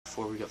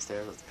Before we go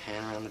upstairs, let's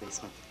pan around the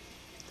basement.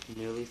 The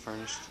newly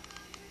furnished,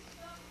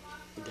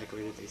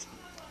 decorated basement.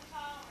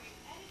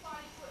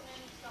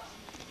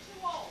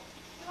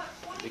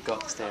 We go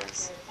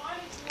upstairs.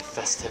 The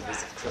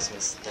festivities of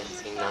Christmas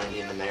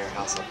 1990 in the Mayer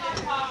household.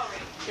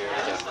 Here we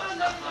go.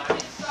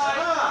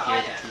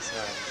 Here the piece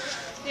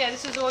of Yeah,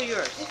 this is all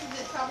yours.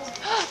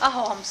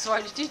 Oh, I'm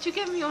sorry. Did you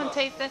get me on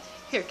tape then?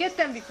 Here, get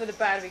them before the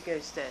battery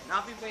goes dead. And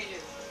I'll be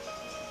waiting.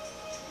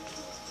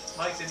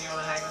 Mike, didn't you want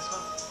to hang this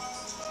one?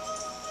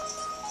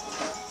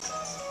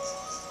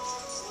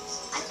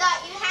 I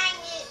thought you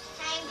hanged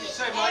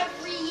it Mike?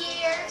 every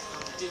year.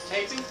 You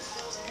taping?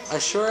 I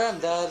sure am,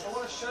 Dad. I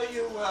want to show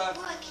you Well,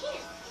 I can't.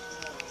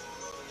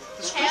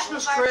 this Half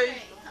Christmas of our tree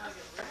thing.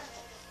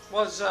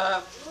 was Ooh,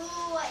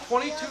 I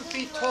 22 feel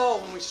feet so tall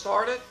when we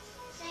started,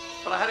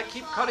 but I had to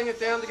keep sad. cutting it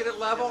down to get it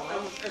level.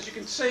 And as you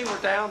can see,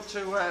 we're down to,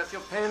 if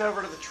you'll pan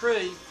over to the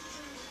tree,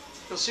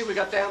 you'll see we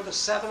got down to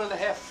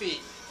 7.5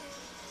 feet.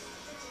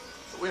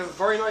 But we have a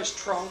very nice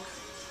trunk,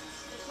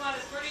 It's one of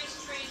the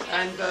prettiest trees you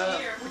and have this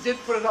year. we did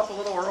put it up a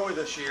little early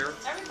this year.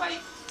 Everybody,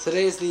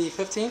 Today is the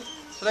 15th?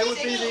 Today would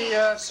be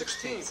the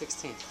 16th.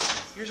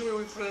 16th. Usually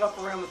we put it up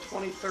around the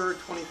 23rd,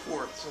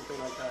 24th, something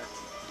like that,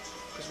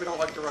 because we don't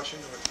like to rush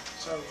into it.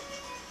 So,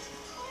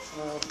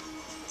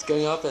 It's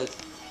going up at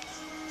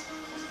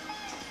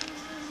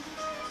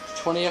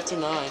 20 after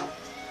 9.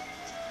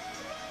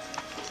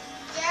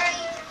 Jerry,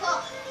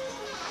 look.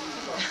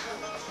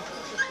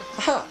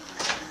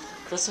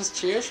 Christmas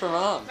cheers for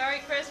Mom. Merry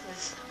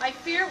Christmas. I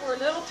fear we're a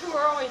little too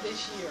early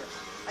this year.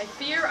 I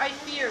fear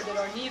that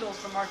our needles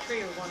from our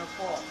tree are going to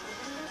fall.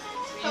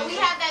 But we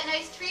have that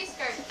nice tree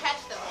skirt to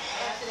catch them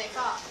after they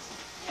fall.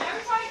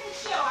 Everybody can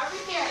show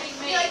everything Here, they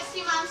would made. you like to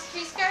see Mom's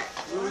tree skirt?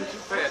 moving too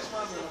fast.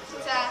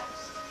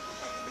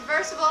 It's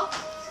reversible.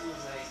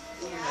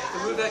 To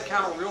move that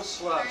camera real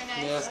slow. Very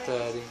nice. Yes,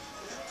 Daddy.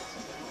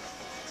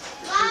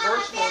 Mom,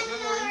 reversible, look at isn't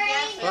it? the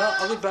rainbow. Well,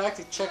 I'll be back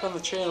to check on the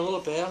tree in a little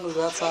bit. I'll move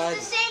outside.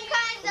 It's the same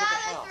kind as the Look at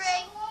the other house.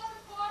 three.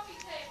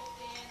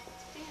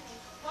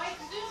 Mike,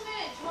 zoom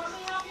in. Do you want me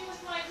to help you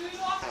with my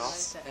Rudolph?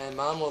 House, and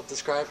Mom will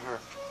describe her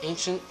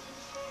ancient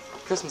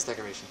Christmas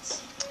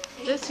decorations.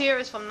 This here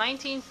is from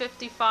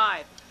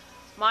 1955.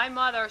 My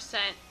mother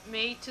sent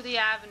me to the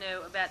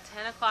avenue about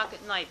 10 o'clock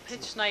at night,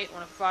 pitch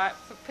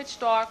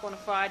dark on a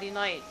Friday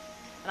night.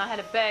 And I had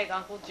to beg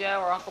Uncle Joe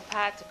or Uncle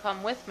Pat to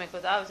come with me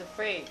because I was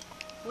afraid.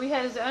 We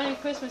had the only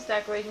Christmas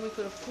decoration we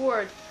could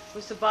afford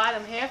was to buy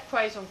them half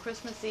price on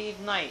Christmas Eve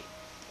night.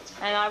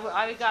 And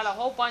I got a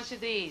whole bunch of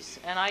these,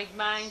 and I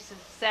managed to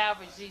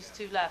salvage these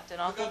two left.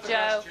 And Uncle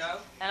Joe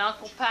and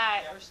Uncle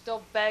Pat are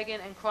still begging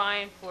and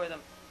crying for them.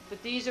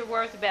 But these are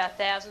worth about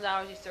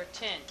 $1,000 each. They're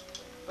tin.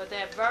 But they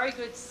have very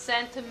good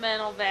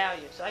sentimental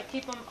value. So I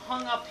keep them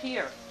hung up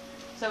here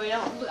so we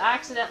don't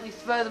accidentally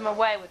throw them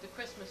away with the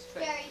Christmas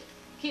tree. Jerry,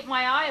 Keep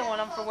my eye on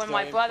them for when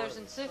my Very brothers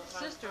and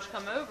sisters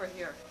come over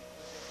here.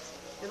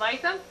 You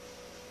like them?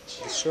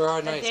 They sure are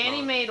And nice, Danny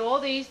Mom. made all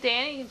these.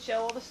 Danny can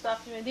show all the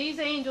stuff. And these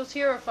angels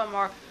here are from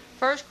our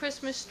first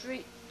Christmas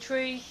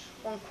tree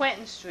on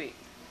Quentin Street.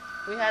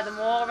 We had them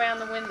all around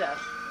the window.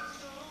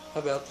 How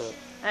about that?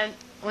 And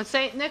on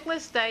St.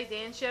 Nicholas Day,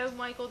 Dan showed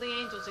Michael the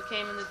angels that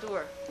came in the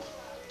door.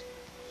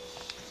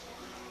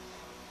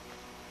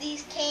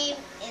 these came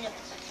in a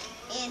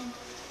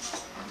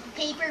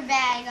paper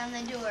bag on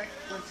the door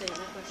On St.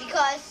 Nicholas.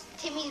 because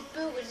Timmy's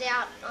boot was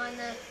out on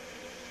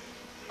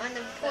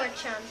the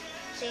porch on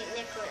St.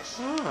 Nicholas.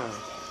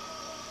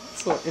 Ah,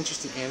 that's a little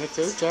interesting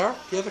anecdote. Jar,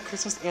 do you have a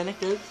Christmas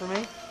anecdote for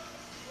me?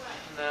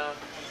 No,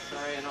 I'm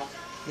sorry, I don't.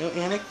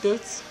 No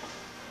anecdotes?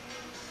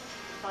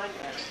 Find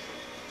that.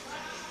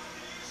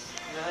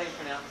 How you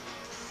pronounce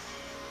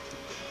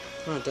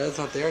it? Oh, Dad's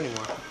not there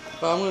anymore.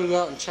 Well, I'm going to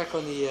go out and check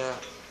on the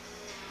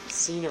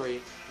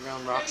scenery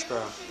around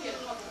Roxborough.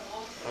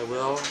 I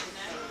will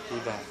be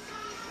back.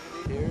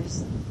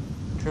 Here's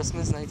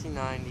Christmas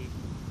 1990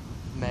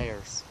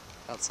 Mayors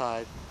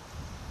outside.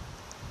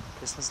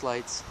 Christmas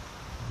lights,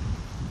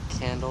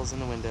 candles in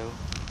the window,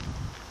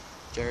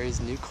 Jerry's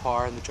new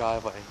car in the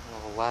driveway.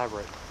 All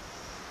elaborate,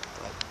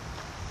 but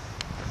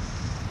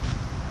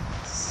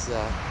this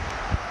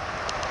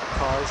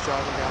cars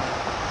driving down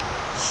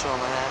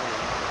Shulman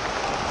Avenue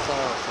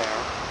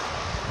thoroughfare.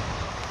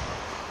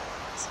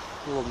 It's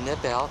a little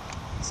nip out.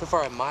 So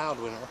far a mild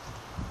winter.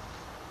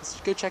 Let's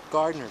go check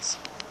Gardner's.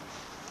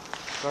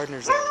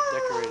 Gardner's are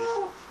decorated.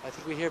 I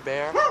think we hear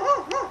Bear.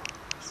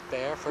 It's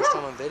Bear, first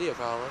time on video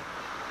probably.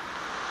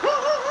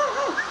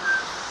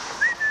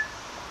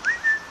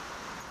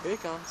 Here he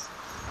comes.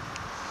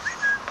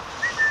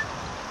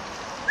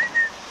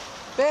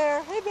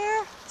 Bear! Hey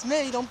Bear! It's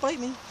me, don't bite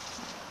me.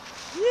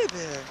 Yeah,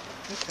 Bear.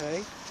 Okay.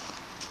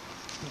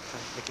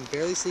 Okay, I can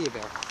barely see you,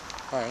 Bear.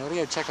 Alright, I'm gonna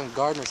go check on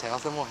Gardner's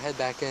house, then we'll head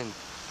back in.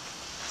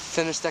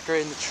 Finish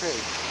decorating the tree.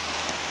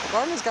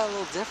 Gardner's got a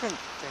little different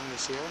thing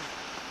this year.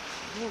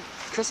 Little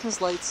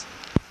Christmas lights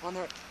on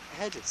their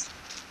hedges.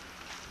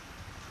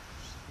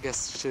 I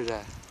guess should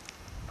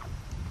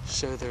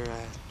show their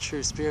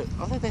true spirit.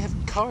 Although they have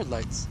colored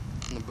lights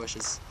in the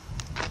bushes.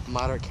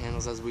 Moderate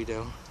candles as we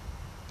do.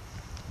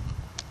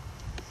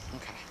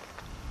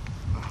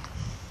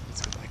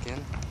 back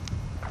in.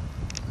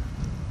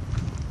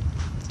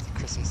 To the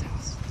Christmas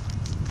house.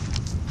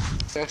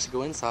 Let's actually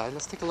go inside.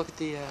 Let's take a look at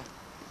the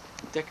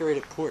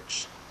decorated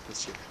porch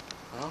this year.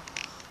 Well,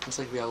 looks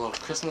like we got a little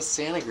Christmas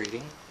Santa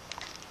greeting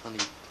on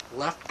the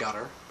left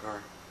gutter,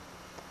 or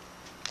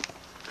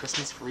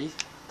Christmas wreath,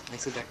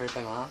 nicely decorated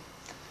by Mom.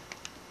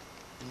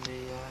 And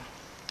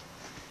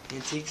a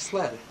antique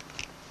sled.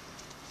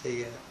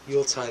 The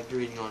Yuletide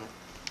greeting on it.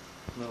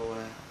 Little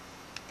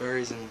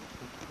berries and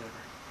whatever.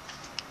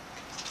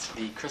 It's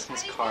the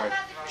Christmas card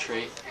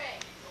tree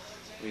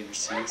we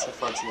received. So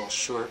far it's a little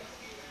short.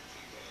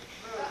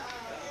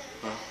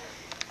 Well,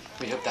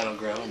 we hope that'll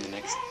grow in the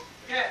next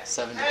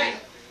 7 to 8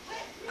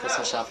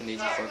 Christmas shopping days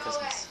before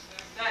Christmas.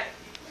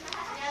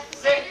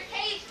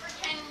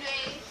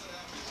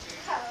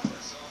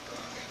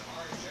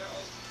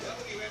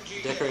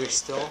 The decorator's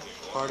still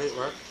hard at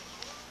work.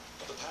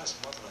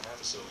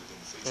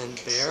 And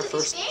Bear,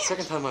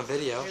 second time on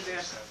video.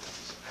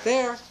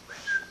 Bear!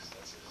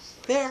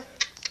 Bear!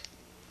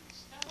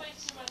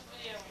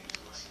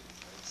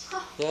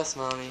 Yes,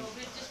 Mommy.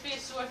 Just be a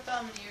sore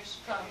thumb in years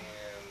to come.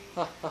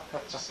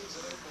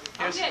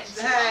 Hey,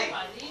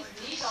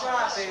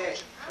 Stop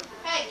it.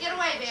 Hey, get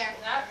away, Bear.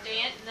 No,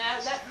 Dan,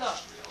 no, look.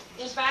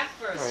 It's back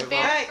first. All right,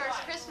 Bear Hey. first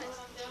Christmas.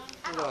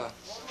 we'll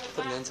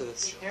put an end to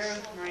this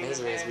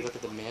misery as we look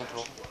at the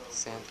mantle,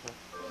 Santa.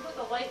 Look at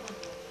the light one.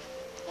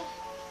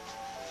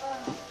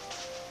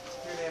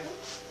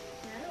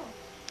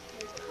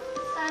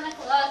 Santa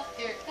Claus,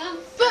 here it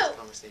comes. Boo!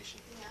 Conversation.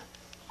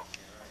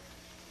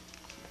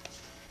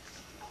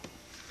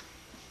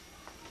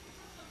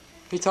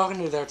 Who you talking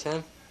to there,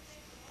 Tim?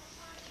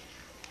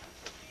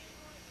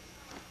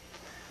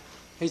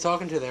 Who you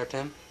talking to there,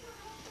 Tim?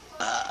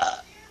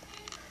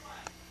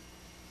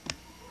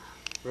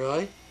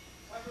 Really?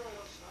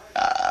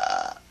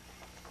 What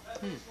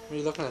are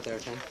you looking at there,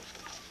 Tim?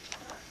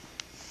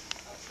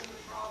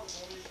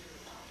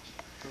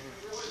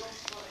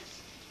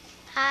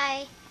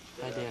 Hi.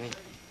 Hi, Danny.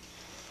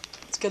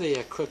 Let's get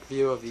a quick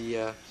view of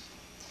the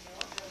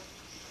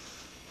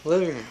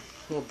living room.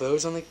 Little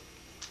bows on the...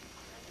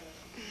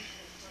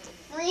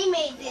 We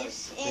made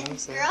this in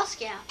Things there. Girl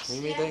Scouts. We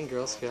made that in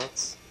Girl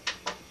Scouts.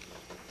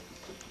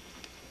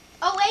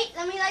 Oh wait,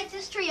 let me light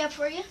this tree up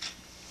for you.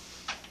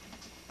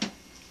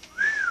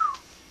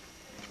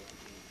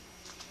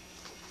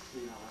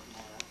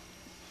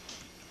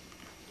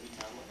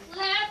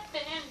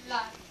 Laughing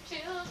like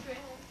children.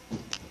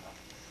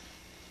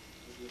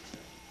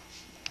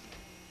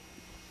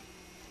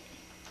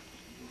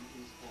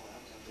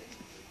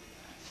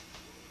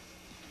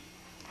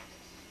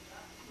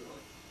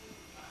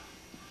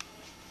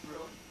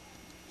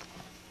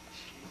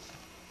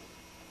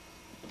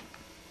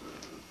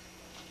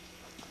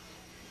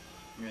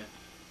 Yeah.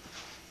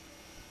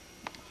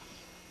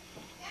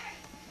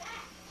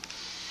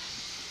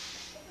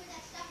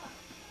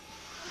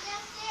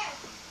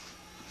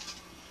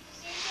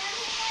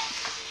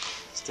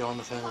 Still on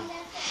the phone. I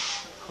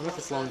wonder if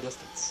it's long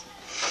distance.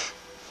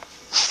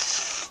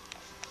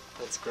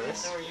 That's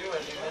gross.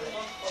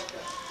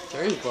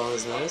 Jerry's blowing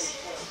his nose.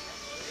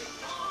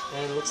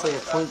 And it looks like a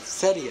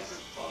poinsettia. Okay.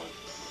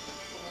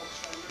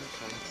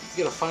 Let's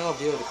get a final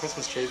view of the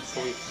Christmas tree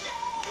before we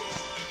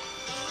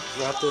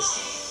wrap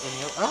this in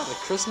here. Ah, the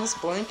Christmas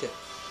blanket.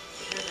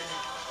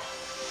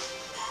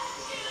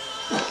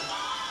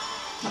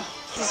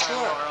 This is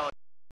what?